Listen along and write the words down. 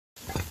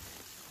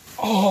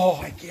Oh,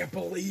 I can't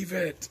believe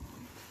it.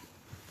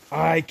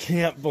 I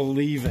can't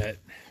believe it.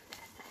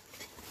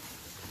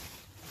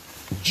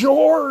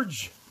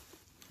 George!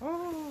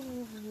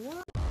 Oh,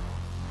 what?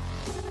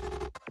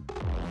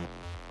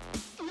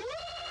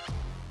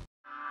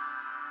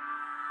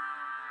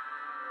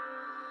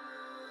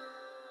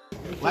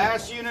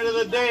 Last unit of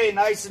the day,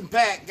 nice and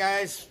packed,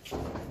 guys.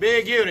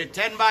 Big unit,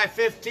 10 by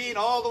 15,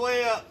 all the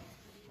way up.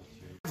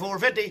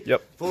 450.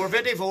 Yep.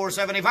 450,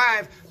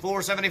 475,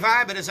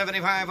 475, bid is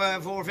 75,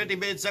 450,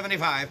 bid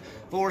 75,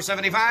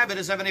 475, bid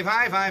is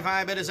 75,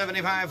 55, bid is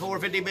 75,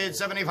 450, bid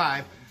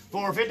 75,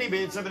 450,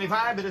 bid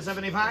 75, bid is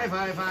 75,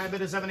 55,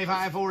 bid is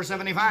 75,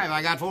 475.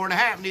 I got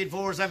 4.5, need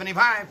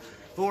 475,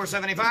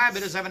 475,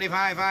 bid is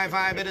 75,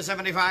 55, bid is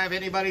 75,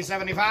 anybody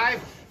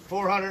 75?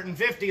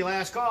 450,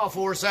 last call,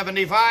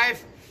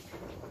 475.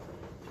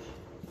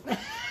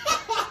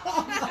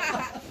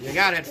 You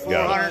got it,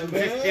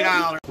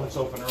 $450. Let's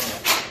open her up.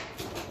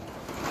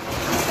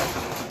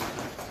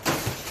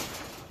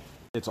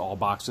 It's all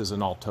boxes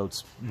and all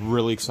totes.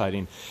 Really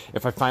exciting.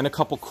 If I find a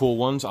couple cool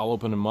ones, I'll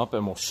open them up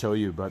and we'll show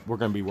you, but we're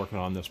going to be working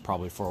on this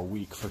probably for a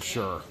week for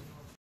sure.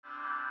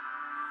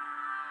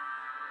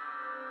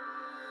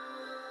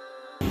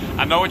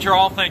 I know what you're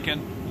all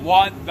thinking.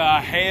 What the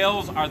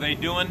Hales are they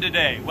doing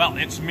today? Well,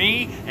 it's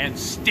me and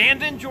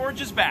Standing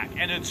George is back,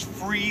 and it's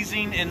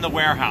freezing in the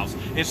warehouse.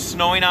 It's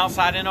snowing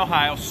outside in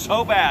Ohio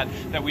so bad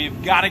that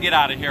we've got to get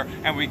out of here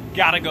and we've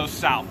got to go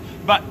south.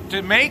 But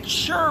to make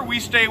sure we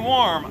stay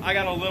warm, I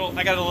got a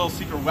little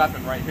secret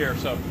weapon right here.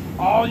 So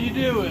all you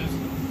do is,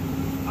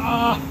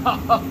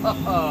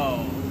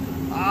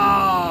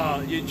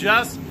 you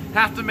just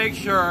have to make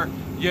sure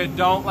you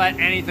don't let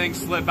anything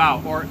slip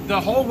out, or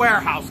the whole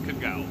warehouse could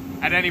go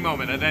at any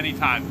moment, at any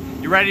time.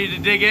 You ready to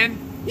dig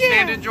in? Yeah.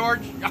 Standing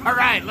George? All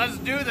right, let's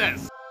do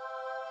this.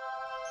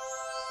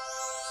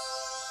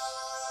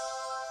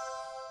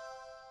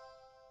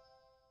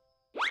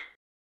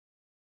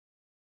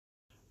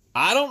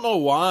 I don't know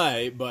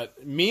why,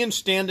 but me and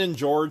Standing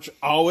George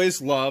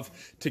always love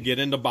to get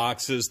into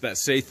boxes that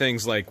say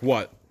things like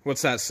what?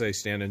 What's that say,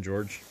 Standing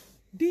George?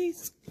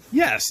 Disc.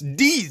 Yes,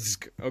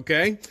 disc,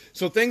 okay?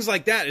 So things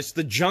like that, it's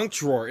the junk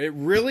drawer. It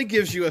really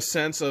gives you a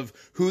sense of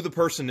who the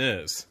person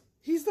is.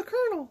 He's the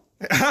Colonel.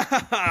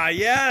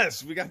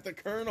 Yes, we got the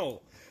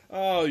Colonel.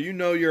 Oh, you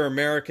know your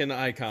American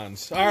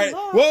icons. All right,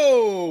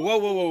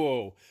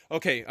 whoa.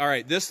 Okay, all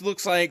right, this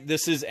looks like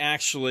this is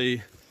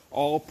actually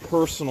all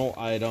personal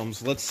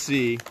items. Let's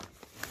see.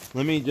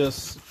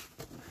 Let's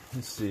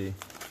see.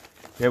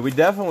 Yeah, we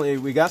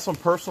got some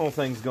personal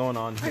things going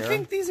on here. I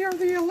think these are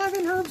the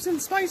 11 herbs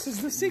and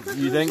spices, the secret.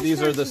 You think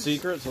these are the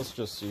secrets? Let's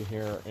just see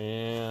here.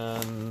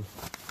 And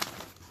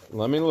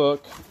let me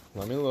look.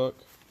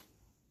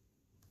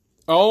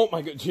 Oh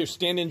my God! Here,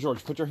 Standing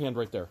George. Put your hand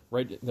right there.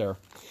 Right there.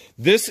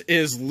 This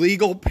is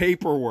legal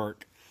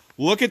paperwork.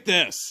 Look at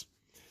this.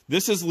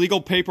 This is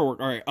legal paperwork.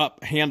 All right,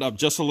 hand up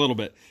just a little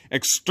bit.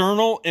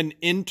 External and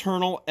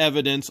internal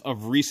evidence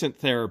of recent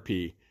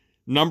therapy.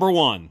 Number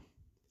 1.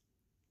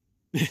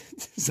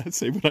 Does that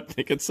say what I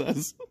think it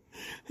says?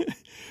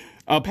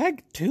 A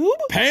peg tube?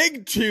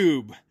 Peg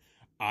tube.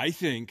 I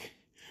think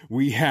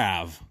we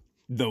have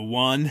the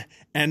one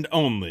and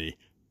only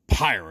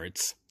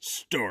Pirates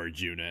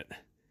storage unit.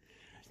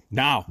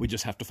 Now we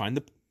just have to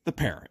find the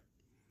parrot.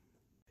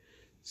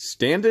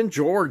 Standing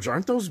George,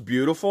 aren't those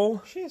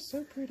beautiful? She is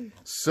so pretty.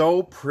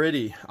 So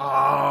pretty.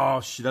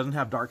 Oh, she doesn't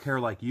have dark hair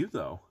like you,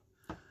 though.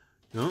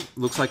 No,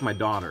 looks like my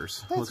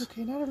daughter's. That's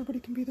okay. Not everybody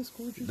can be this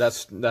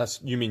gorgeous.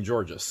 That's you mean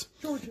George's.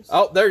 George's.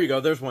 Oh, there you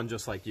go. There's one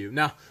just like you.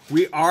 Now,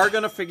 we are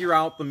going to figure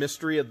out the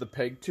mystery of the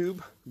peg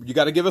tube. You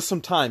got to give us some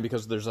time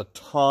because there's a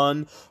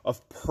ton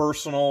of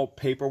personal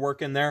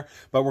paperwork in there.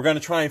 But we're going to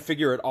try and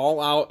figure it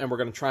all out, and we're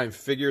going to try and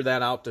figure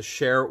that out to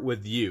share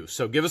with you.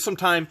 So give us some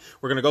time.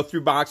 We're going to go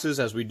through boxes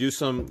as we do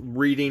some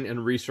reading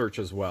and research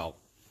as well.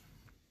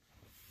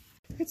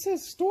 It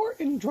says store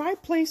in dry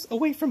place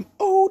away from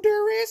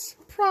odorous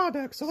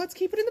products. So let's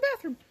keep it in the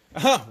bathroom.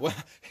 Well,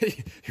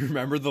 you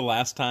remember the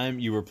last time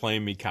you were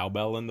playing me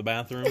cowbell in the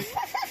bathroom?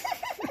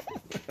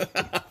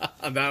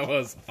 That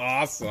was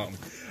awesome.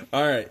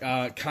 All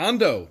right,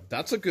 condo.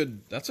 That's a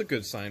good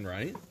sign,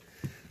 right?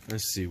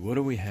 Let's see. What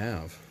do we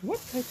have? What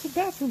types of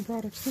bathroom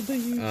products did they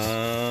use?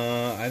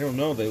 I don't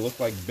know. They look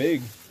like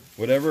big.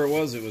 Whatever it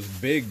was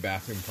big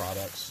bathroom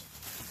products.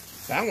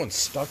 That one's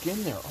stuck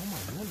in there. Oh my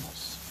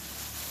goodness.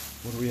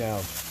 What do we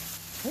have?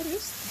 What is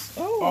this?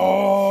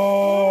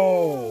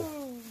 Oh!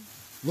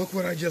 Look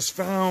what I just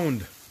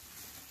found.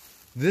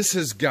 This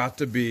has got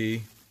to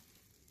be...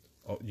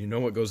 Oh, you know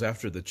what goes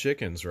after the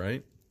chickens,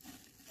 right?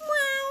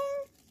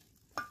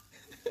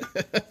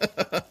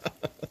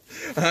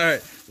 All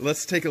right,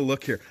 let's take a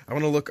look here. I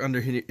want to look under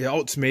here.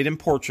 Oh, it's made in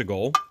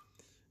Portugal.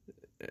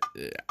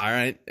 All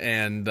right,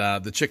 and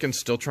the chicken's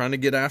still trying to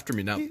get after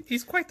me now.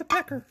 He's quite the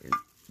pecker.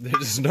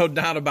 There's no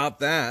doubt about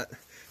that.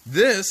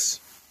 This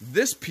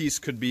piece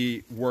could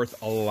be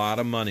worth a lot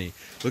of money.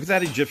 Look at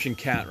that Egyptian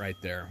cat right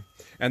there.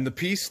 And the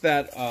piece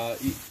that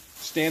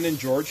Standing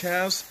George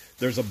has,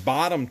 There's a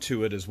bottom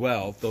to it as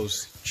well.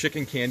 Those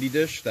chicken candy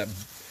dish,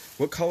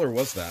 what color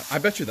was that? I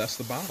bet you that's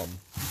the bottom.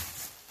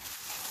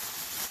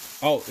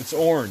 Oh, it's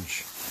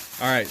orange.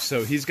 All right,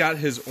 so he's got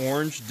his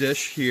orange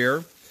dish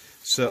here.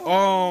 So,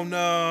 oh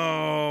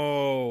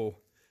no.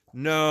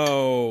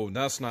 No,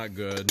 that's not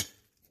good.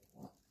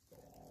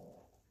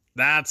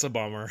 That's a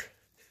bummer.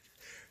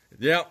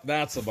 Yep,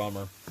 that's a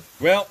bummer.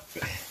 Well,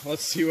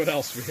 let's see what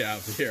else we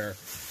have here.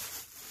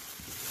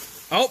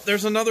 Oh,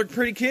 there's another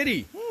pretty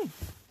kitty.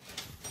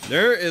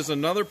 There is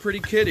another pretty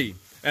kitty.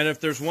 And if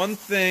there's one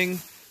thing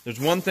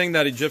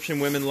that Egyptian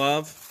women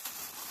love,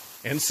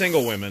 and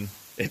single women,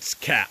 it's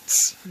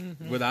cats.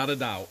 Without a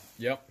doubt.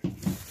 Yep.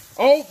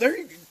 Oh, there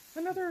you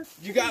go.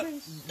 You got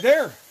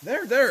there.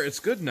 It's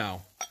good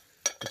now.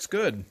 It's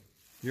good.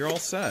 You're all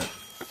set.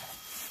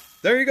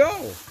 There you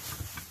go.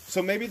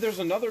 So maybe there's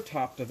another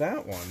top to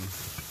that one.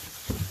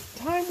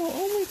 Time will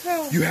only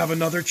tell. You have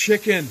another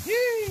chicken.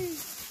 Yay!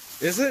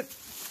 Is it?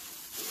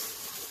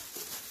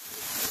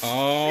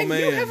 Oh, and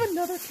man. you have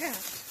another cat.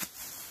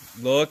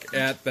 Look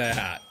at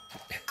that.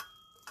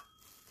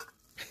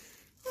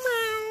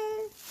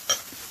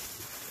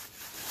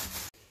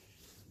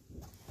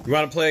 You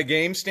want to play a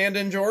game,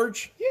 Stand-In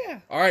George?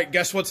 Yeah. All right,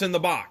 guess what's in the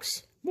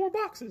box? More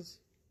boxes.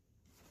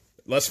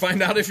 Let's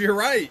find out if you're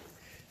right.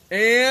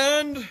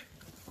 And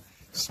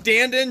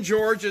Stand-In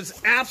George is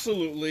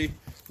absolutely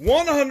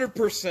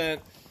 100%.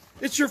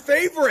 It's your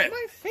favorite.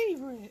 My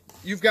favorite.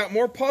 You've got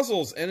more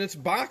puzzles, and it's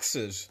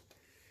boxes.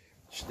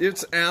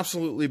 It's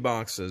absolutely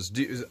boxes.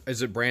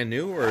 Is it brand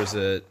new, or is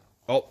it...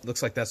 Oh,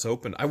 looks like that's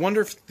open. I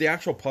wonder if the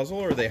actual puzzle,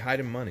 or are they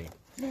hiding money?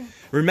 Yeah.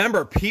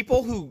 Remember,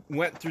 people who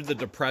went through the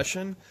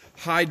Depression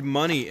hide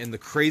money in the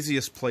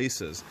craziest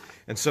places.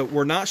 And so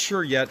we're not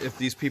sure yet if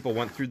these people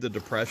went through the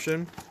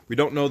Depression. We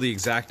don't know the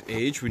exact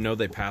age. We know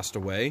they passed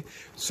away.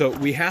 So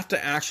we have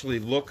to actually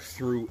look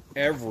through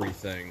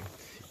everything.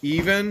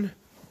 Even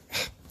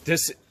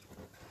this...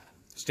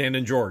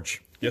 Stand-In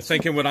George. You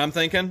thinking what I'm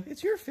thinking?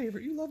 It's your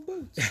favorite. You love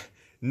boats.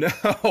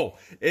 No,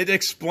 it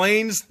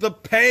explains the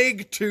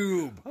peg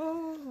tube.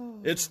 Oh.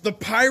 It's the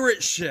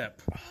pirate ship.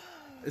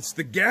 It's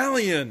the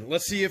galleon.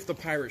 Let's see if the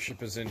pirate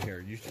ship is in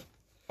here.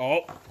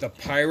 Oh, the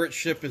pirate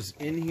ship is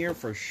in here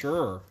for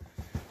sure.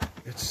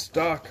 It's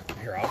stuck.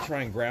 Here, I'll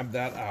try and grab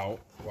that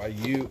out.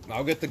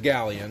 I'll get the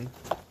galleon.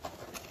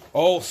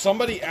 Oh,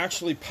 somebody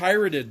actually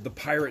pirated the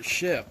pirate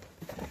ship.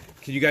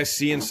 Can you guys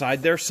see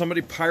inside there?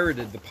 Somebody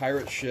pirated the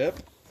pirate ship.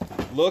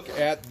 Look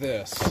at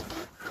this.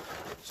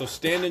 So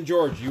Stand-In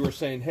George, you were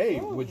saying, hey,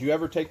 would you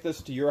ever take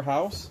this to your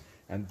house?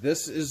 And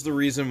this is the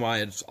reason why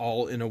it's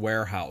all in a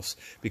warehouse.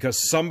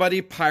 Because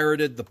somebody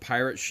pirated the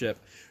pirate ship.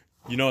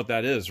 You know what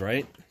that is,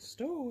 right?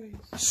 Stowaways.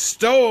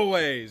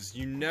 Stowaways!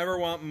 You never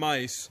want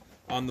mice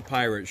on the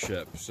pirate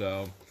ship.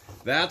 So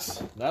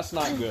that's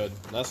not good.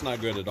 That's not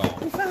good at all.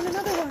 We found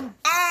another one.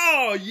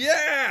 Oh,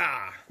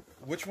 yeah!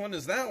 Which one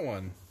is that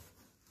one?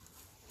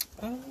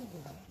 Oh.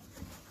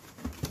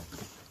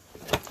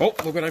 Oh,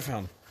 look what I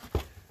found.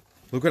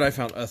 Look what I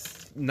found. A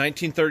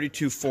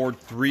 1932 Ford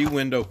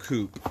 3-window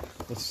coupe.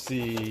 Let's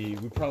see.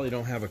 We probably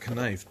don't have a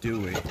knife, do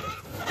we?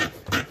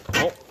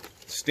 Oh,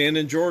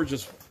 Stand-In George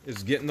is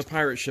getting the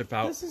pirate ship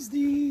out. This is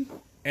the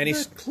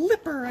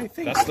Clipper, I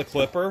think. That's the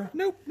Clipper?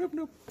 Nope.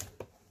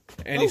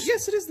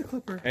 Yes, it is the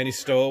Clipper. Any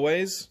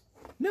stowaways?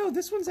 No,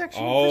 this one's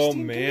actually Oh,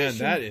 pristine man,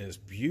 condition. that is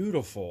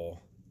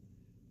beautiful.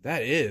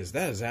 That is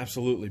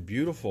absolutely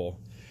beautiful.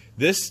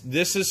 This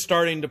is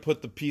starting to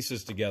put the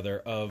pieces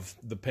together of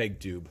the peg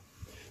tube.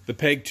 The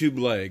peg tube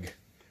leg,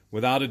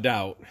 without a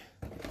doubt.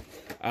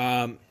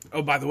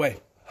 Oh, by the way,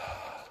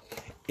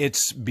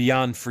 it's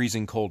beyond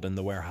freezing cold in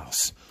the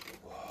warehouse.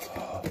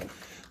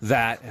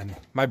 That, and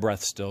my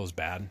breath still is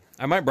bad.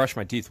 I might brush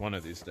my teeth one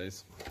of these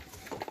days.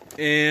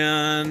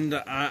 And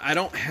I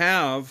don't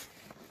have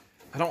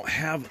a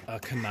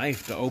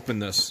knife to open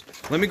this.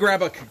 Let me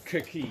grab a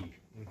key,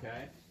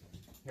 okay?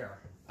 Here,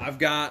 I've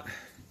got...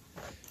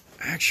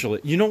 Actually,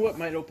 you know what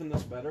might open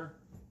this better?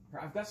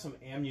 I've got some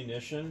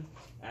ammunition.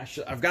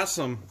 Actually, I've got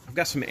some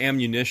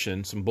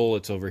ammunition, some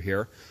bullets over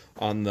here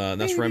on the.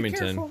 That's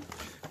Remington.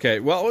 Okay,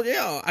 well,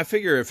 yeah. I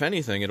figure if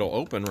anything, it'll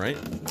open, right?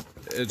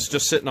 It's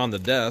just sitting on the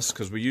desk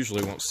because we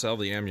usually won't sell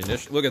the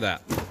ammunition. Look at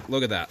that.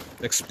 Look at that.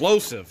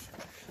 Explosive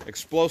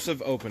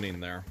opening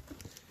there.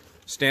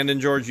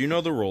 Stand-In George, you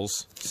know the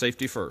rules.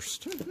 Safety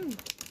first.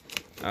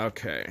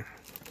 Okay.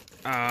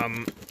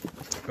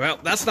 Well,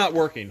 that's not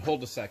working.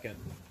 Hold a second.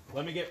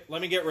 Let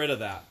me get rid of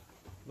that.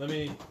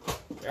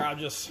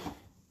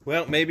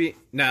 Well, maybe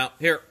now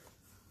here.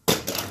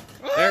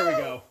 There we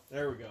go.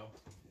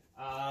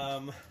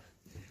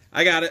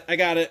 I got it. I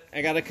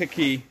got a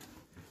key.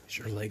 Is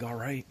your leg all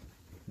right?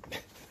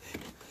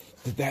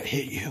 Did that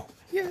hit you?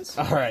 Yes.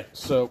 All right.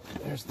 So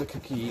there's the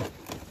key.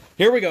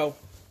 Here we go.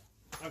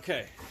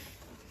 Okay.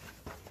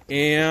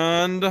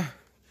 And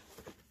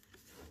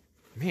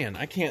man,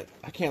 I can't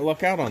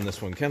luck out on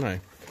this one, can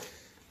I?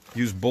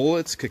 Use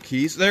bullets,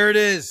 keys. There it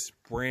is.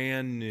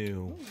 Brand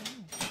new.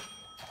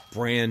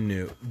 Brand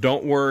new.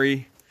 Don't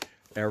worry.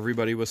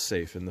 Everybody was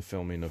safe in the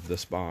filming of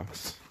this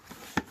box.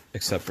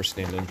 Except for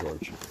Stand-In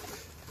George.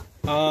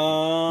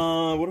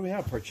 What do we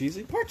have?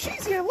 Parcheesi?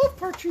 Parcheesi, I love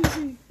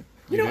Parcheesi.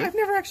 You know, do? I've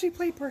never actually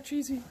played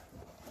Parcheesi.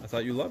 I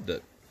thought you loved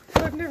it.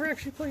 I've never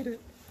actually played it.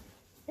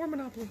 Or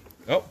Monopoly.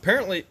 Oh,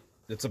 apparently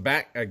it's a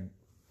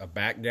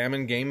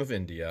backgammon game of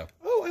India.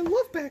 Oh, I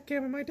love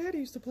backgammon. My daddy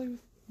used to play with...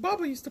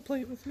 Baba used to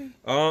play it with me.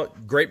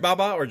 Great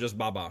Baba or just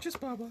Baba? Just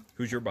Baba.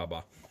 Who's your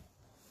Baba?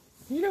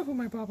 You know who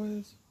my Baba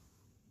is.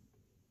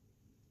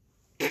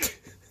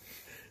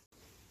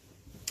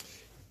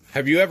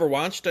 Have you ever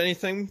watched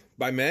anything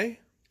by May?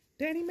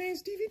 Danny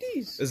May's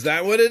DVDs. Is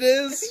that what it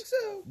is? I think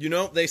so. You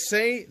know, they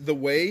say the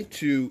way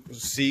to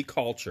see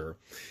culture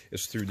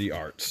is through the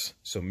arts.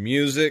 So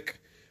music,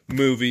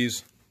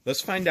 movies.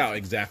 Let's find out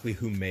exactly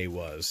who May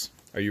was.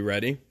 Are you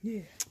ready?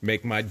 Yeah.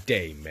 Make my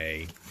day,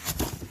 May.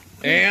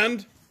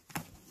 And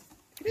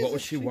what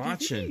was she actually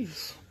watching?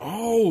 DVDs.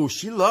 Oh,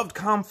 she loved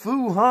Kung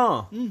Fu,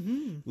 huh?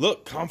 Mm-hmm.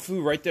 Look, Kung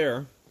Fu right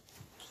there.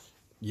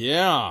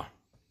 Yeah.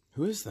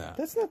 Who is that?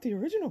 That's not the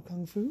original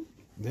Kung Fu.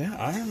 Yeah,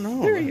 I don't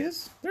know. There he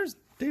is. There's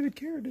David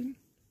Carradine.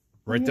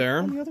 Right there.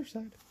 On the other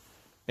side.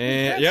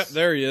 And yep,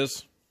 there he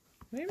is.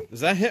 Maybe? Is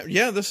that him?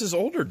 Yeah, this is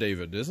older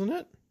David, isn't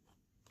it?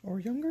 Or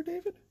younger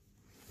David?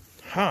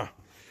 Huh.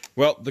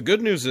 Well, the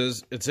good news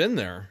is it's in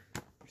there.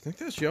 You think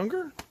that's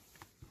younger?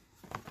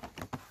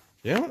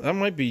 Yeah, that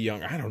might be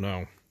young. I don't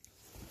know.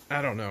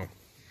 I don't know.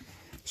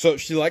 So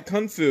she liked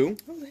Kung Fu.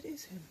 Oh, that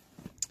is him.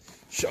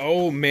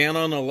 Oh, Man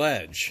on a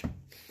Ledge.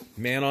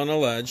 Man on a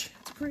Ledge.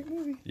 It's a great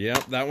movie. Yeah,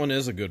 that one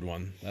is a good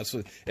one. That's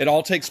what, it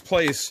all takes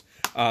place.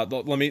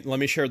 Let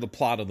me share the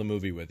plot of the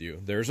movie with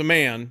you. There's a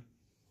man.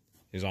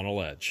 He's on a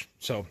ledge.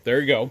 So there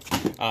you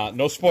go.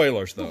 No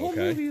spoilers though. The whole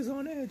Okay. movie is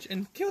on edge.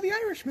 And Kill the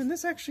Irishman.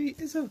 This actually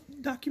is a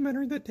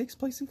documentary that takes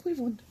place in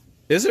Cleveland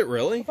Is it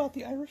really? about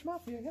the Irish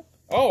Mafia. Yep.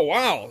 Oh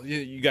wow!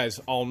 You guys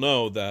all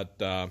know that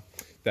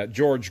that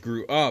George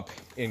grew up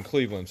in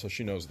Cleveland, so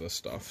she knows this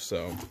stuff.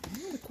 So.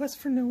 The Quest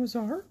for Noah's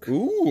Ark.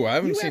 Ooh, I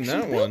haven't You seen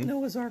actually that built one.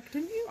 Noah's Ark,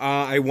 didn't you?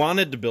 I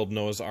wanted to build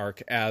Noah's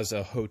Ark as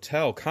a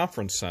hotel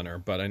conference center,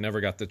 but I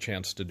never got the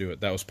chance to do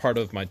it. That was part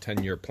of my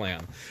 10-year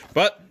plan.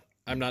 But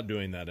I'm not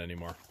doing that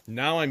anymore.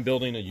 Now I'm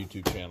building a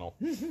YouTube channel.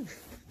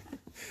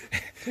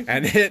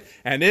 and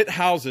it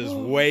houses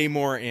way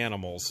more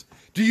animals.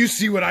 Do you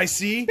see what I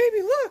see?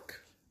 Baby, look!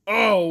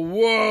 Oh,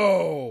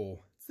 whoa!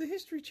 It's the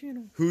History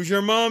Channel. Who's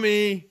your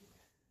mommy?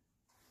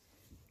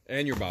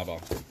 And your baba.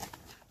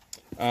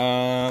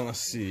 Let's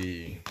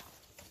see.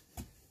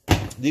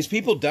 These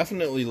people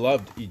definitely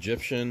loved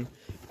Egyptian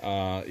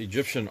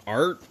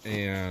art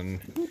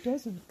Who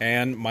doesn't?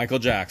 and Michael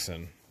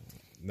Jackson.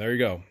 There you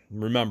go.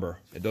 Remember,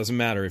 it doesn't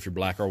matter if you're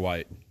black or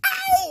white.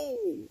 Ow!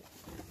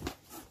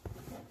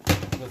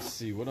 Let's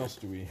see, what else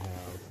do we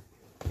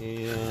have?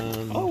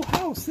 And Oh,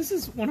 House. This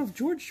is one of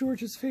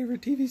George's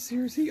favorite TV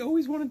series. He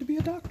always wanted to be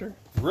a doctor.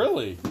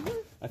 really?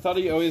 I thought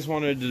he always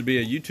wanted to be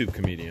a YouTube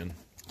comedian.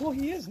 Well,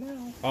 he is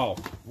now. Oh,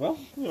 well,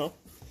 you know,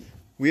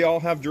 we all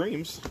have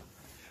dreams.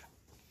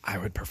 I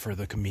would prefer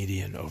the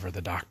comedian over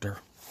the doctor.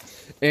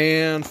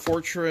 And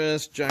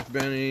Fortress, Jack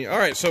Benny. All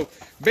right, so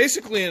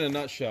basically in a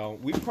nutshell,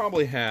 we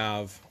probably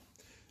have...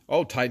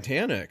 Oh,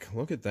 Titanic.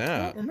 Look at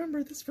that.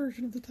 Remember this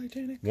version of the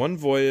Titanic? One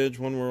voyage,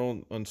 one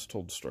world,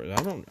 untold stories.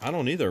 I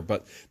don't either.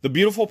 But the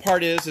beautiful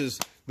part is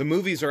the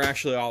movies are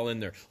actually all in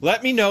there.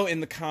 Let me know in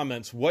the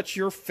comments, what's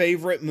your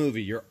favorite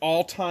movie, your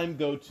all-time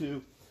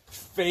go-to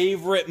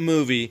favorite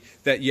movie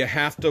that you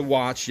have to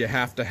watch, you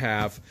have to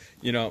have.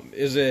 You know,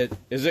 is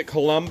it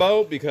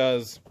Columbo?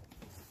 Because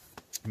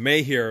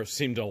May here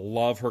seemed to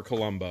love her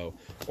Columbo.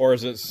 Or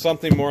is it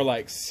something more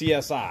like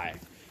CSI?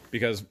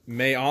 Because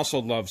May also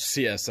loves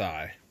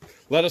CSI.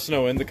 Let us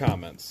know in the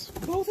comments.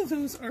 Both of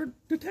those are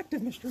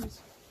detective mysteries.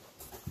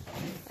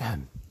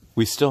 And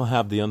we still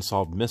have the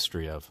unsolved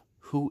mystery of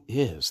who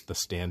is the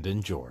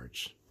stand-in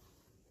George.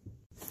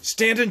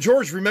 Stand-in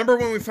George, remember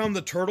when we found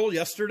the turtle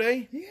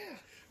yesterday? Yeah.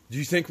 Do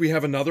you think we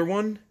have another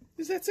one?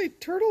 Does that say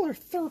turtle or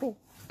thurtle?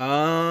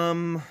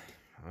 I'm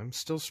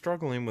still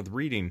struggling with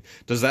reading.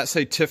 Does that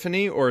say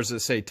Tiffany or does it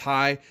say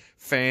Ty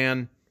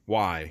Fan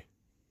Y?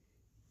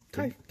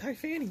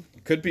 Tyfanny.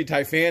 Could be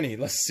Tyfanny.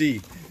 Let's see.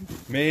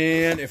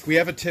 Man, if we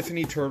have a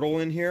Tiffany turtle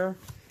in here,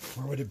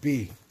 where would it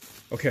be?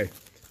 Okay,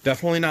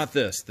 definitely not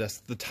this. That's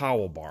the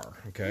towel bar.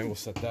 Okay, we'll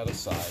set that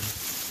aside.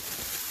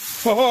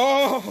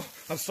 Oh,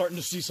 I'm starting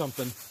to see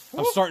something.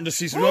 I'm starting to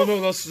see something. No,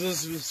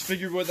 let's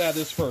figure what that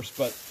is first.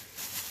 But,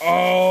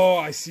 oh,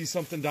 I see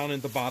something down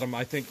at the bottom.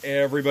 I think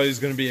everybody's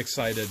going to be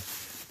excited.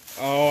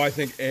 Oh, I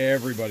think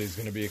everybody's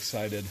going to be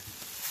excited.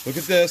 Look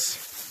at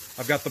this.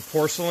 I've got the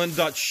porcelain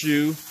Dutch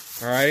shoe.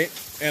 All right,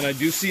 and I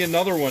do see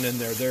another one in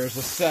there. There's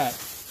a set.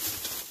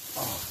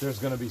 Oh, there's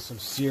going to be some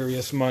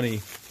serious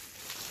money.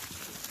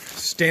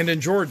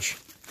 Stand-in George,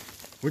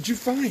 what'd you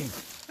find?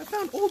 I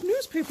found old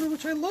newspaper,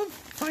 which I love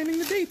finding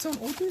the dates on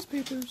old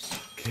newspapers.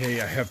 Okay,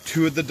 I have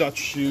two of the Dutch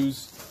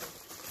shoes.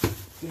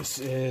 This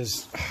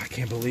is... Oh, I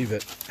can't believe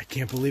it. I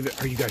can't believe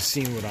it. Are you guys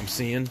seeing what I'm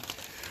seeing?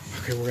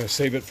 Okay, we're going to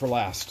save it for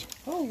last.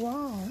 Oh,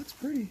 wow, that's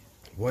pretty.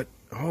 What?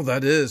 Oh,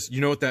 that is... You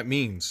know what that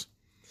means?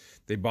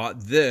 They bought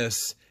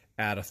this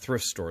at a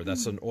thrift store.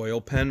 That's an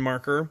oil pen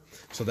marker.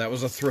 So that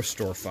was a thrift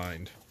store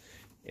find.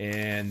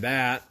 And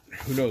that,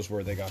 who knows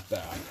where they got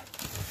that.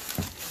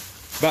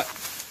 But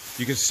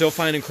you can still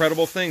find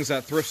incredible things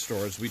at thrift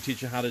stores. We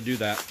teach you how to do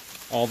that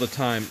all the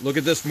time. Look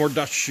at this, more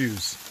Dutch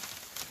shoes.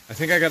 I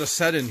think I got a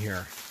set in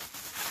here.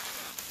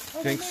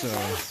 I think so.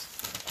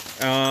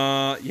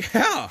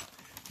 Yeah.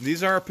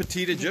 These are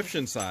petite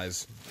Egyptian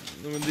size.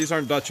 These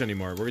aren't Dutch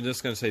anymore. We're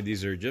just going to say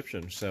these are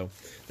Egyptian. So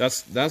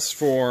that's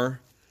for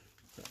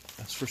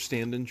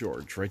Stand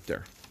George right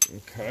there.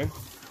 Okay.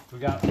 We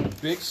got a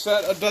big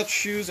set of Dutch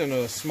shoes and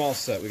a small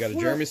set. We got a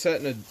Jeremy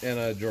set and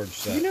a George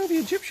set. You know the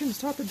Egyptians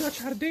taught the Dutch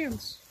how to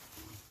dance.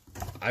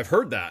 I've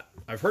heard that.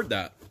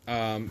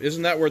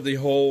 Isn't that where the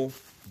whole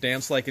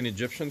Dance Like an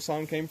Egyptian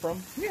song came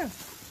from? Yeah.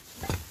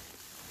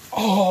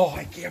 Oh,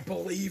 I can't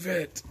believe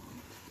it.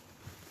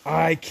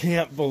 I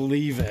can't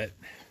believe it.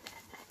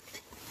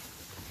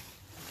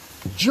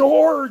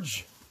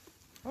 George!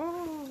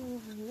 Oh,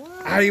 wow.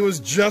 I was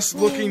just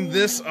looking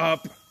this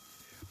up.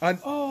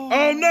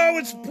 Oh no,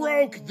 it's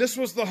broke. This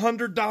was the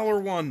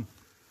 $100 one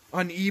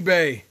on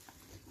eBay.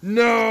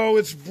 No,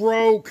 it's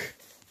broke.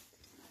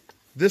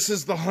 This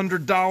is the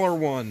 $100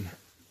 one.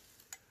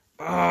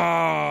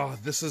 Ah,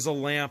 this is a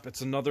lamp.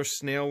 It's another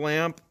snail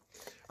lamp.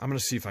 I'm going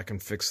to see if I can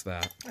fix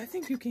that. I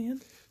think you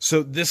can.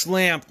 So this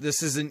lamp,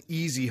 this is an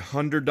easy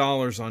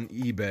 $100 on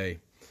eBay.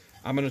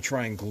 I'm going to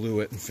try and glue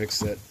it and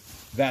fix it.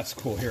 That's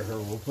cool. Here,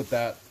 we'll put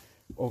that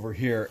over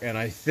here. And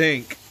I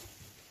think...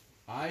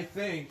 Oh,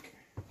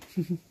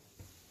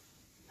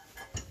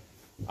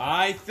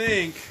 I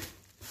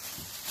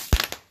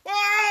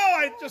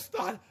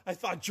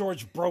thought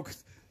George broke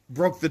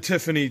the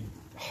Tiffany.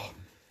 Oh,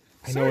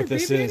 I know what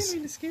this is. I didn't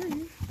mean to scare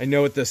you. I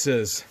know what this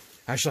is.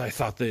 Actually, I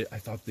thought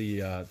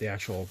the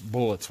actual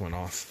bullets went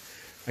off.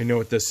 I know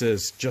what this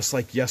is. Just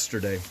like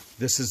yesterday,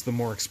 this is the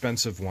more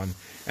expensive one.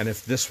 And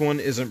if this one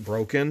isn't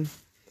broken,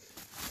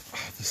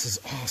 oh, this is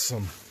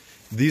awesome.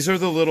 These are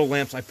the little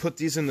lamps. I put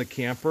these in the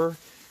camper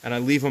and I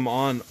leave them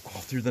on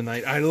all through the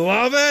night. I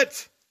love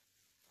it.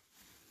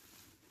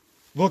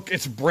 Look,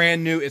 it's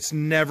brand new. It's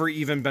never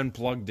even been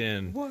plugged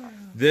in. Wow.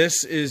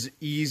 This is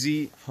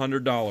easy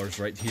 $100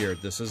 right here.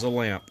 This is a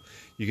lamp.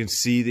 You can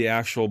see the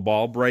actual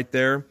bulb right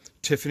there.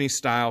 Tiffany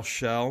style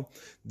shell.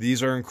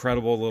 These are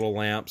incredible little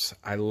lamps.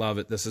 I love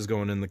it. This is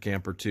going in the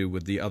camper too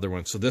with the other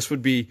one. So this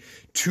would be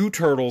 2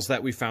 turtles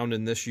that we found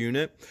in this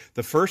unit.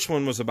 The first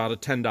one was about a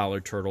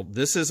 $10 turtle.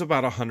 This is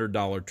about a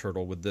 $100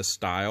 turtle with this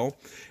style.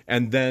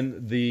 And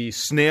then the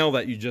snail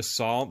that you just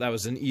saw, that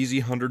was an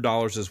easy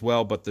 $100 as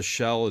well, but the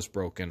shell is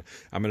broken.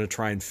 I'm going to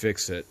try and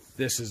fix it.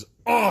 This is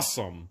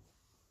awesome.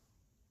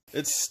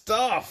 It's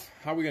stuff.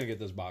 How are we going to get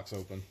this box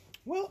open?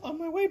 Well, on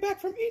my way back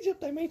from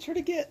Egypt, I made sure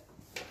to get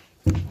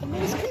a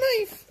nice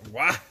knife.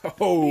 Wow.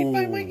 Made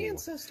by my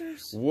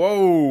ancestors.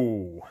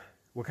 Whoa.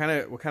 What kind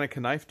of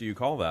knife do you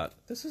call that?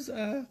 This is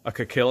a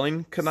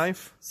killing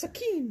knife?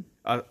 Sakin.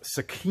 A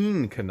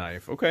Sakin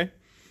knife. Okay.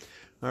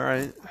 All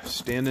right.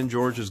 Stand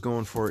George is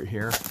going for it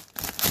here.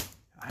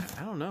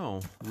 I don't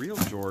know. Real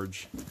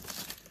George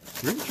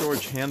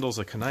handles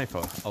a knife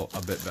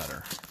a bit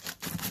better.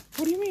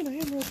 What do you mean? I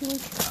am Real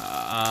George.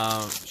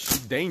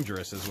 She's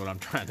dangerous is what I'm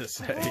trying to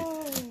say.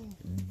 Oh.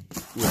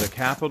 With a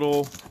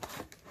capital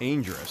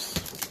dangerous.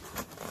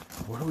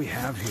 What do we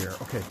have here?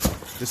 Okay,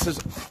 this is,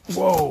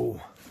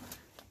 whoa.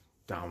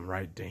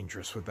 Downright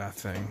dangerous with that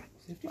thing.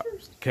 Safety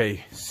first.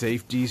 Okay,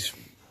 safeties.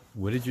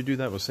 What did you do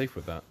that was safe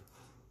with that?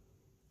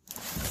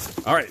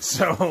 All right,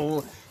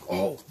 so,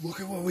 oh, look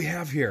at what we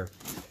have here.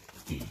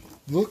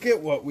 Look at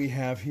what we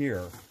have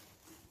here.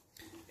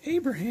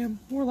 Abraham,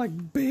 more like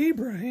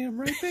Babraham,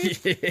 right, babe?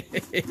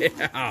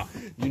 Yeah,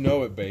 you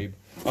know it, babe.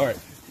 All right,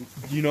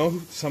 you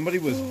know, somebody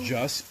was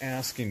just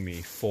asking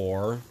me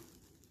for...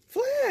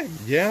 Flag!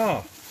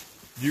 Yeah.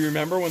 Do you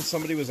remember when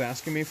somebody was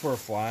asking me for a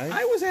flag?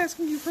 I was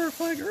asking you for a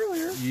flag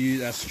earlier.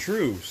 That's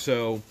true.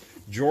 So,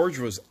 George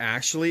was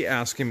actually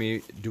asking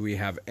me, do we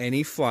have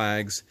any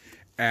flags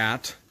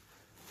at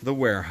the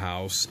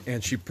warehouse?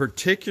 And she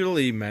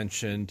particularly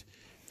mentioned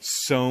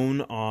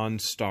sewn on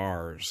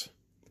stars.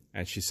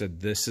 And she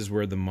said, this is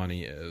where the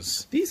money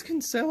is. These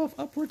can sell of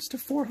upwards to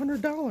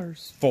 $400.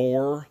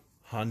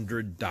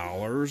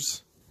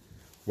 $400?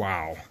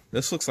 Wow.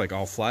 This looks like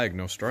all flag,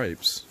 no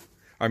stripes.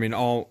 I mean,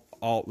 well,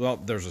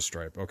 there's a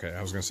stripe. Okay,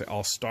 I was going to say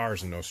all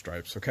stars and no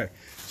stripes. Okay,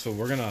 so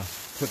we're going to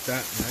put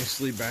that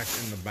nicely back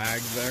in the bag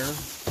there.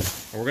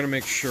 And we're going to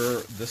make sure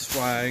this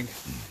flag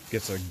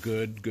gets a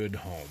good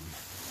home.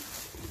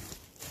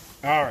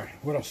 All right,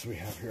 what else do we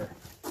have here?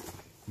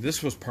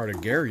 This was part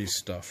of Gary's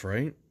stuff,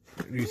 right?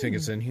 Do you think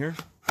it's in here?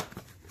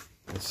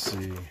 Let's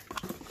see.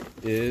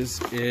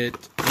 Is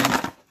it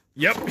in?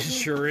 Yep, it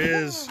sure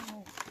is.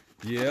 Wow.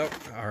 Yep.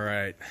 All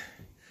right.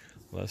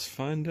 Let's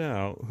find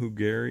out who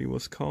Gary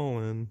was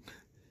calling.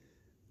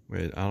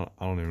 Wait, I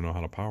don't even know how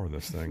to power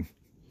this thing.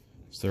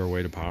 Is there a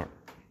way to power?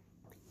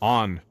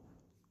 On.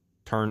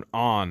 Turn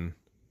on.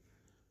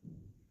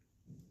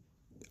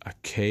 A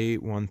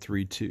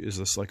K132. Is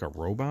this like a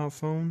robot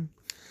phone?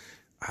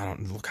 I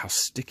don't look how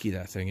sticky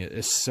that thing is.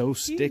 It's so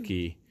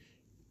sticky.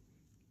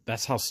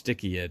 That's how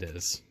sticky it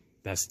is.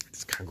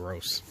 It's kind of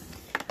gross,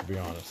 to be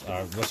honest.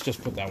 Let's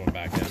just put that one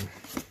back in.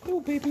 Oh,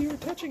 baby, you're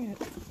touching it.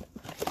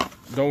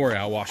 Don't worry,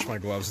 I'll wash my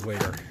gloves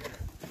later.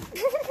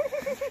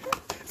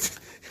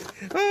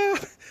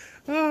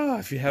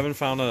 If you haven't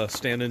found a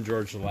stand-in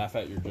George to laugh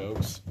at your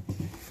jokes,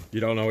 you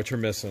don't know what you're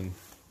missing.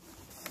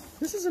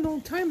 This is an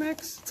old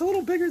Timex. It's a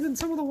little bigger than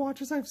some of the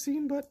watches I've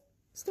seen, but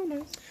still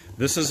nice.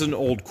 This is an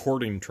old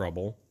courting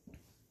trouble.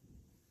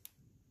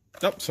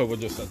 Oh, so we'll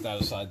just set that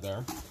aside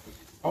there.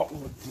 Oh,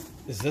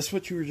 is this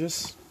what you were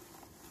just...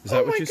 Is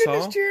that what you saw? Oh my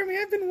goodness, Jeremy,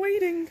 I've been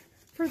waiting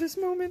for this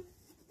moment.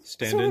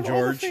 Stand-in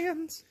George. All the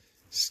fans.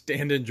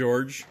 Stand-in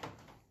George.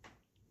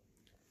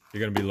 You're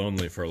going to be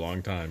lonely for a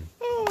long time.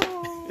 Oh.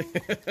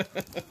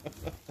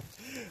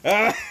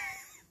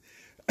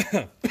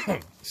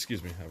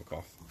 Excuse me, I have a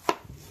cough.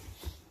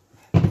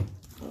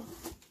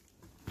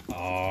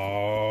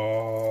 Oh.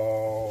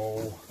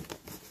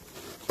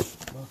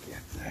 Look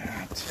at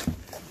that.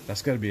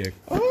 That's got to be a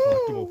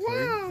collectible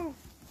thing. Wow.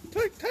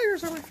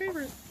 Tigers are my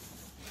favorite.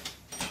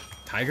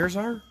 Tigers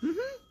are?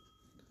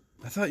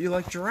 Mm-hmm. I thought you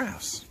liked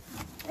giraffes.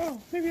 Oh,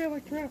 maybe I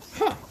like giraffes.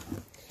 Huh.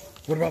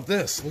 What about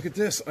this? Look at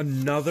this.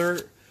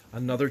 Another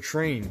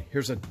train.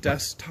 Here's a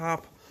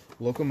desktop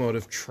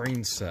locomotive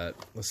train set.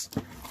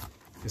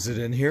 Is it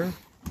in here?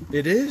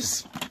 It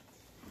is.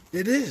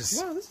 It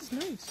is. Wow, this is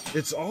nice.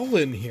 It's all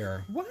in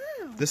here. Wow.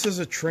 This is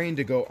a train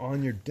to go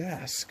on your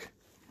desk.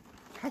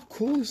 How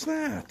cool is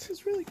that? This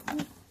is really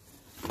cool.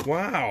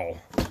 Wow.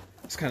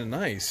 It's kind of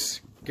nice.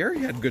 Gary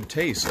had good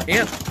taste.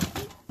 And,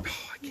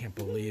 I can't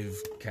believe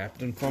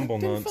Captain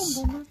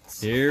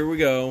Fumblenuts. Here we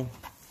go.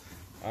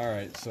 All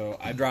right, so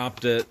I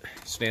dropped it.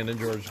 Stand-in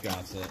George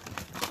got it.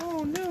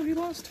 Oh, no, he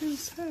lost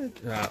his head.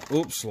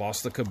 Oops,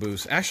 lost the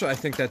caboose. Actually, I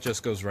think that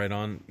just goes right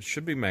on. It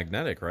should be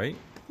magnetic, right?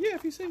 Yeah,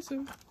 if you say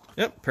so.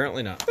 Yep,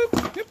 apparently not.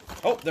 Boop, yep.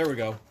 Oh, there we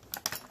go.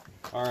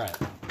 All right.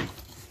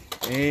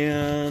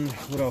 And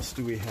what else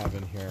do we have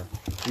in here?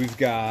 We've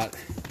got...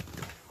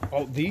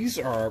 Oh, these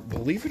are,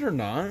 believe it or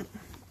not,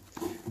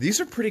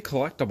 these are pretty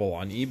collectible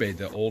on eBay.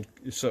 The old,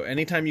 so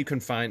anytime you can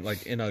find,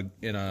 like in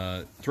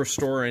a thrift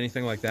store or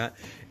anything like that,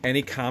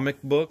 any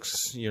comic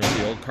books, you know,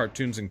 the old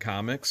cartoons and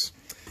comics,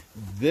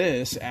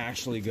 this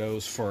actually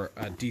goes for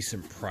a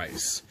decent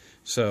price.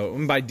 So,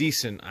 and by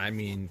decent, I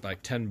mean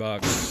like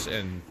 $10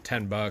 and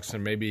 $10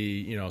 and maybe,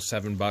 you know,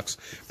 $7.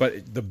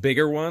 But the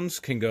bigger ones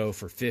can go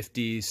for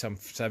 50, some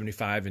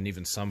 75, and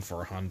even some for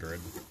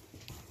 100.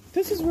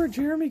 This is where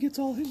Jeremy gets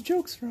all his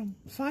jokes from.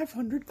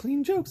 500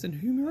 clean jokes and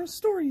humorous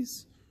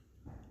stories.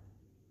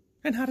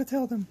 And how to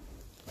tell them.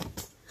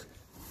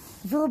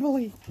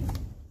 Verbally.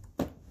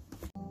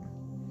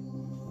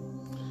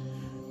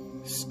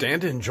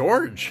 Stand-in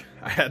George.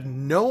 I had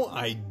no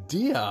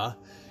idea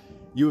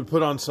you would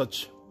put on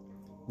such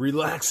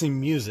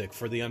relaxing music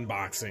for the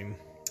unboxing.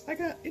 I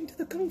got into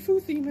the Kung Fu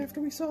theme after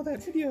we saw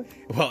that video.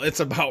 Well, it's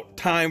about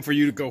time for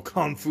you to go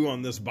Kung Fu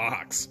on this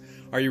box.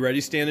 Are you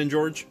ready, Stand-in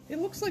George? It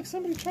looks like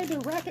somebody tried to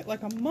wrap it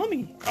like a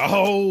mummy.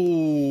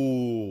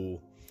 Oh!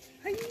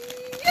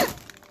 Hi-ya!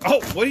 Oh,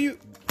 what do you...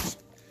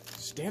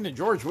 Stand-in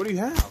George, what do you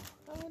have?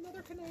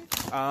 Another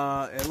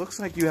knife. It looks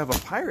like you have a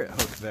pirate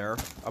hook there.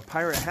 A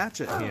pirate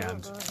hatchet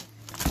hand.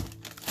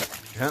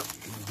 Yep,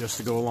 just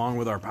to go along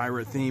with our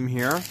pirate theme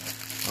here.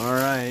 All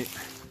right.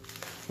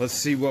 Let's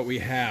see what we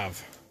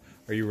have.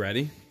 Are you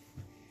ready?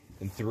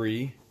 In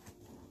 3,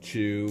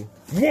 2,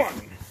 1.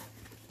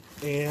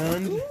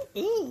 And...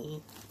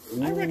 Ooh.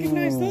 I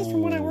recognize those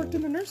from when I worked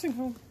in the nursing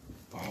home.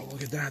 Oh,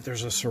 look at that.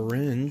 There's a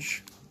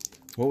syringe.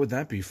 What would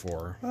that be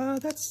for?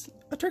 That's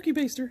a turkey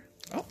baster.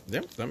 Oh,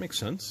 yep, that makes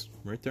sense.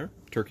 Right there.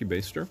 Turkey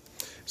baster.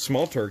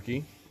 Small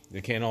turkey.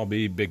 They can't all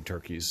be big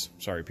turkeys.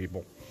 Sorry,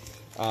 people.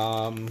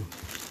 What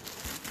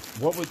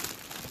would...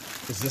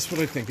 Is this what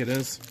I think it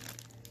is?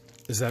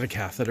 Is that a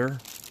catheter?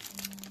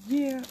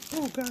 Yeah.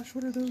 Oh, gosh,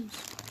 what are those?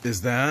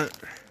 Is that...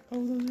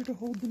 Oh, those are to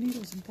hold the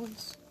needles in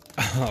place.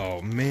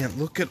 Oh, man,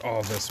 look at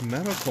all this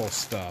medical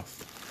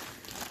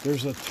stuff.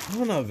 There's a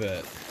ton of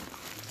it.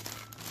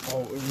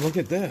 Oh, look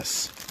at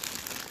this.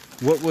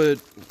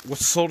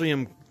 What's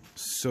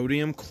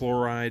sodium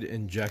chloride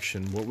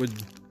injection? What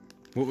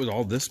would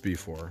all this be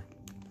for?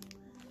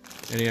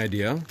 Any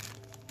idea?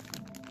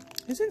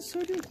 Isn't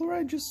sodium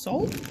chloride just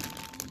salt?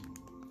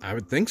 I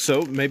would think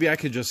so. Maybe I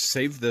could just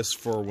save this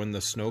for when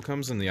the snow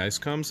comes and the ice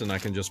comes, and I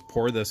can just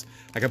pour this.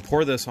 I could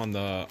pour this on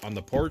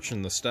the porch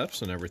and the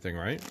steps and everything,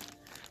 right?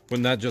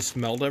 Wouldn't that just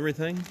melt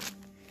everything?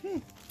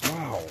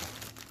 Wow.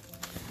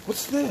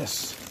 What's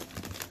this?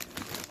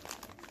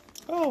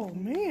 Oh,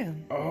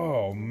 man.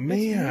 Oh,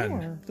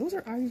 man. Those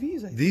are IVs,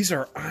 I think. These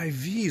are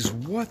IVs.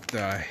 What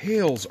the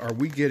Hales are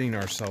we getting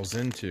ourselves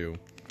into?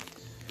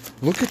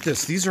 Look at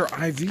this. These are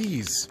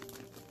IVs.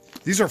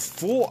 These are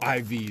full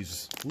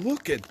IVs.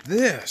 Look at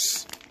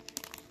this.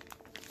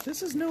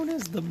 This is known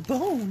as the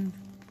bone.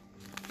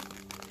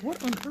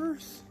 What on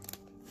earth?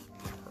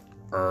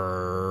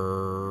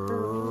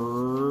 Earth.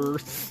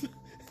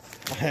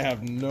 I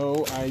have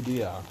no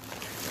idea.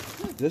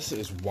 This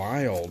is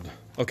wild.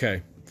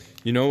 Okay,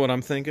 you know what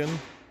I'm thinking?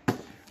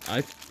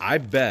 I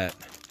bet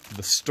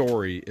the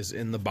story is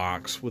in the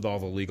box with all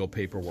the legal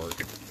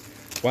paperwork.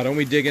 Why don't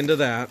we dig into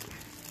that?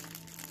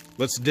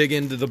 Let's dig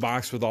into the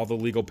box with all the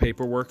legal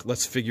paperwork.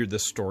 Let's figure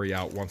this story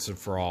out once and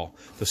for all.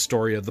 The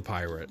story of the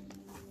pirate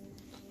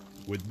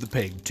with the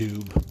peg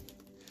tube,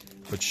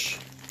 which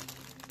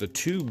the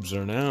tubes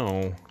are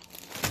now.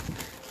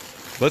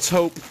 Let's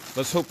hope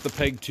the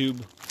peg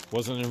tube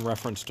wasn't in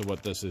reference to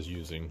what this is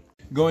using.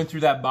 Going through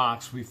that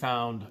box, we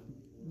found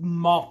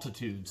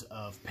multitudes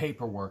of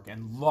paperwork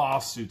and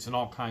lawsuits and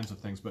all kinds of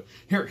things. But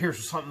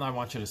here's something I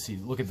want you to see.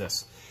 Look at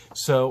this.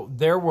 So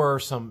there were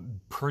some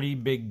pretty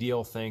big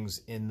deal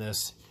things in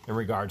this in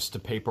regards to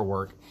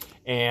paperwork.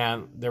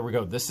 And there we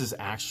go. This is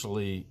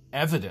actually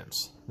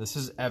evidence. This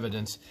is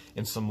evidence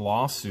in some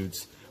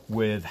lawsuits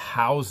with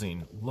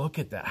housing. Look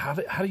at that. How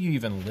do you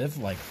even live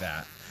like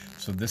that?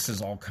 So this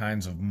is all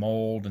kinds of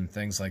mold and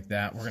things like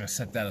that. We're going to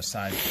set that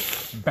aside.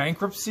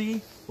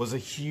 Bankruptcy was a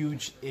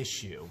huge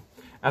issue.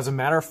 As a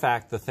matter of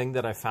fact, the thing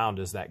that I found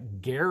is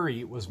that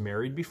Gary was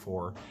married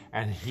before,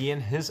 and he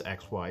and his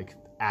ex-wife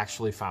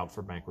actually filed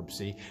for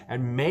bankruptcy,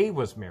 and May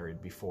was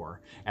married before,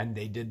 and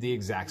they did the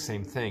exact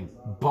same thing.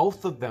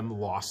 Both of them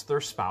lost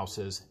their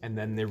spouses, and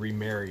then they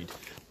remarried.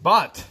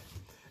 But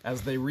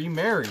as they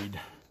remarried,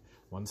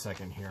 one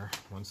second here,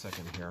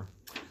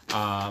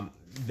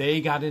 they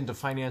got into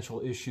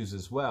financial issues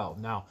as well.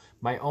 Now,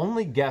 my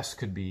only guess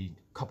could be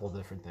a couple of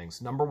different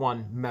things. Number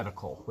one,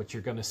 medical, which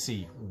you're going to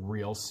see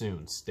real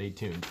soon. Stay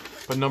tuned.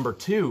 But number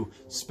two,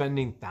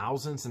 spending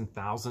thousands and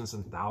thousands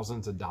and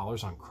thousands of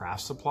dollars on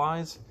craft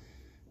supplies.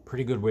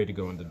 Pretty good way to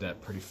go into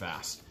debt pretty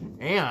fast.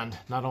 And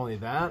not only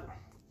that,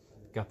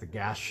 got the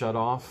gas shut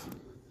off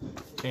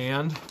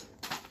and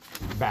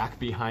back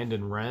behind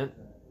in rent.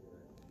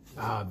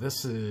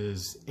 This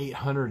is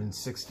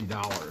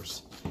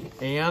 $860.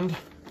 And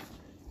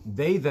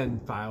they then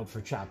filed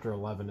for Chapter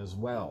 11 as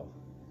well.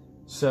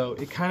 So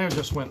it kind of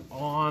just went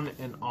on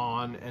and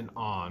on and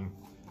on.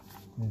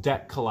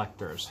 Debt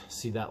collectors.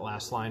 See that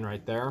last line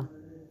right there?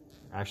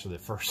 Actually,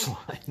 the first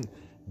line.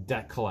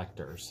 Debt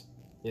collectors.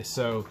 Yeah,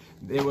 so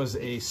it was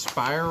a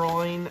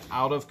spiraling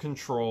out of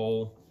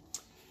control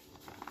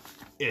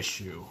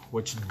issue,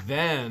 which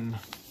then,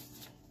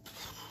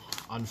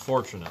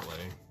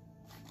 unfortunately,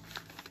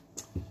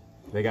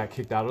 they got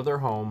kicked out of their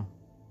home.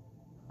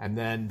 And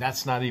then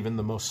that's not even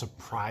the most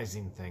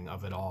surprising thing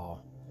of it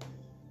all.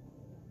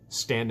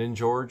 Stand-in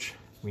George,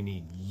 we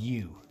need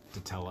you to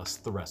tell us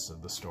the rest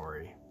of the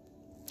story.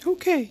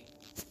 Okay.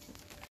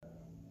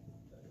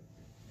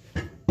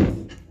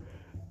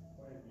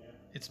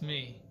 It's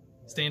me,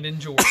 Stand-in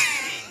George.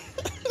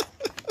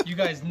 You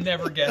guys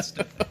never guessed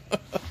it.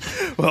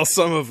 Well,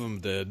 some of them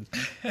did.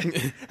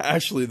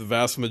 Actually, the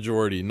vast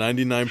majority,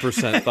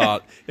 99%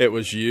 thought it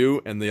was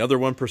you, and the other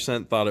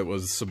 1% thought it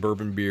was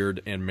Suburban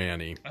Beard and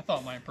Manny. I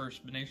thought my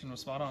impersonation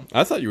was spot on.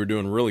 I thought you were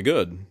doing really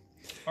good.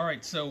 All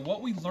right, so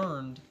what we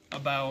learned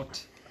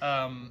about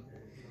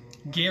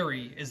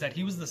Gary is that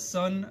he was the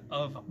son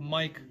of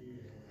Mike,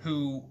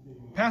 who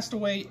passed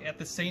away at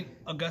the St.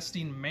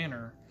 Augustine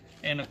Manor.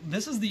 And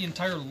this is the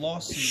entire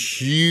lawsuit.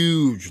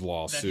 Huge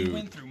lawsuit. That he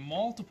went through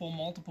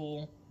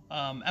multiple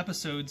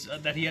episodes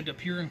that he had to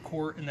appear in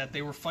court and that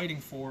they were fighting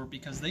for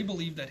because they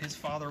believed that his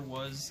father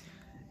was,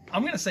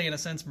 I'm going to say in a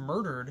sense,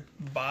 murdered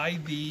by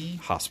the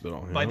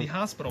hospital. By the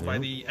hospital, by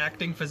the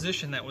acting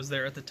physician that was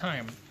there at the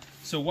time.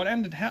 So what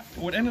ended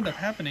up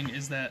happening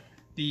is that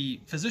the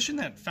physician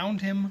that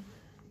found him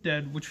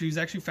dead, which he was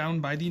actually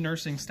found by the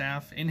nursing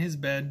staff in his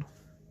bed,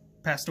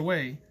 passed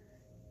away.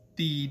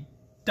 The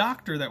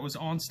doctor that was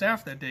on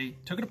staff that day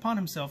took it upon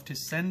himself to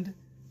send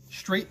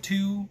straight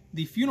to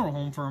the funeral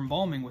home for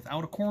embalming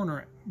without a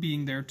coroner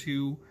being there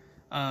to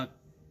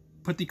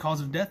put the cause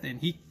of death in.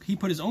 He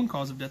put his own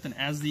cause of death in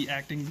as the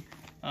acting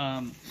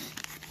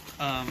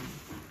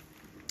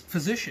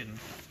physician.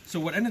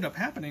 So what ended up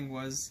happening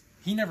was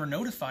he never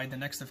notified the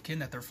next of kin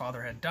that their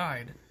father had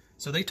died.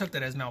 So they took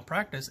that as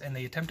malpractice and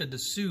they attempted to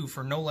sue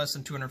for no less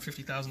than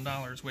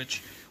 $250,000,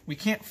 which we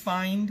can't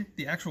find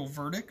the actual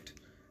verdict.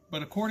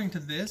 But according to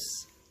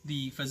this,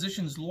 the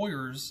physician's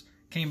lawyers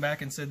came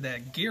back and said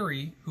that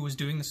Gary, who was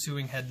doing the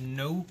suing, had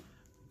no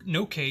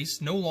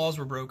case, no laws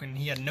were broken,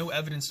 he had no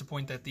evidence to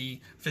point that the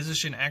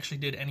physician actually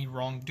did any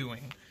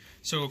wrongdoing.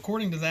 So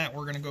according to that,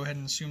 we're going to go ahead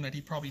and assume that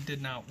he probably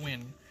did not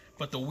win.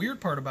 But the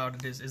weird part about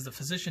it is the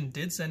physician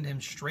did send him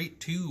straight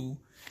to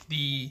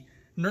the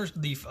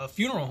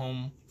funeral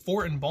home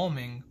for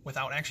embalming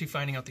without actually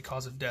finding out the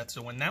cause of death.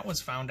 So when that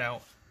was found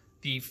out,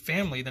 the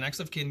family, the next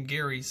of kin,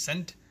 Gary,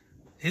 sent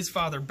his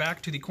father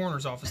back to the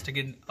coroner's office to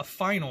get a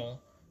final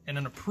and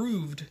an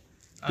approved...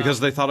 Because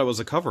they thought it was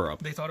a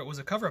cover-up. They thought it was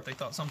a cover-up. They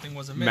thought something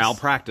was amiss.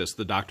 Malpractice.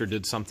 The doctor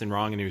did something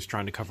wrong and he was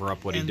trying to cover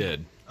up what he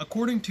did.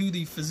 According to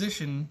the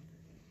physician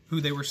who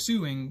they were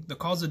suing, the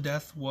cause of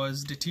death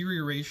was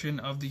deterioration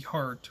of the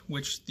heart,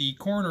 which the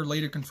coroner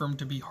later confirmed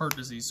to be heart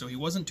disease, so he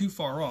wasn't too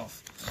far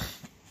off.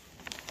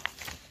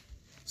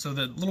 So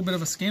the little bit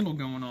of a scandal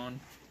going on.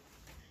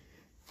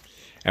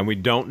 And we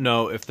don't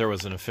know if there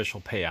was an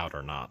official payout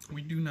or not.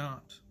 We do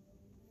not.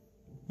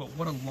 But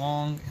what a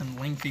long and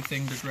lengthy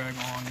thing to drag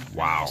on.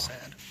 Wow.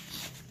 Sad.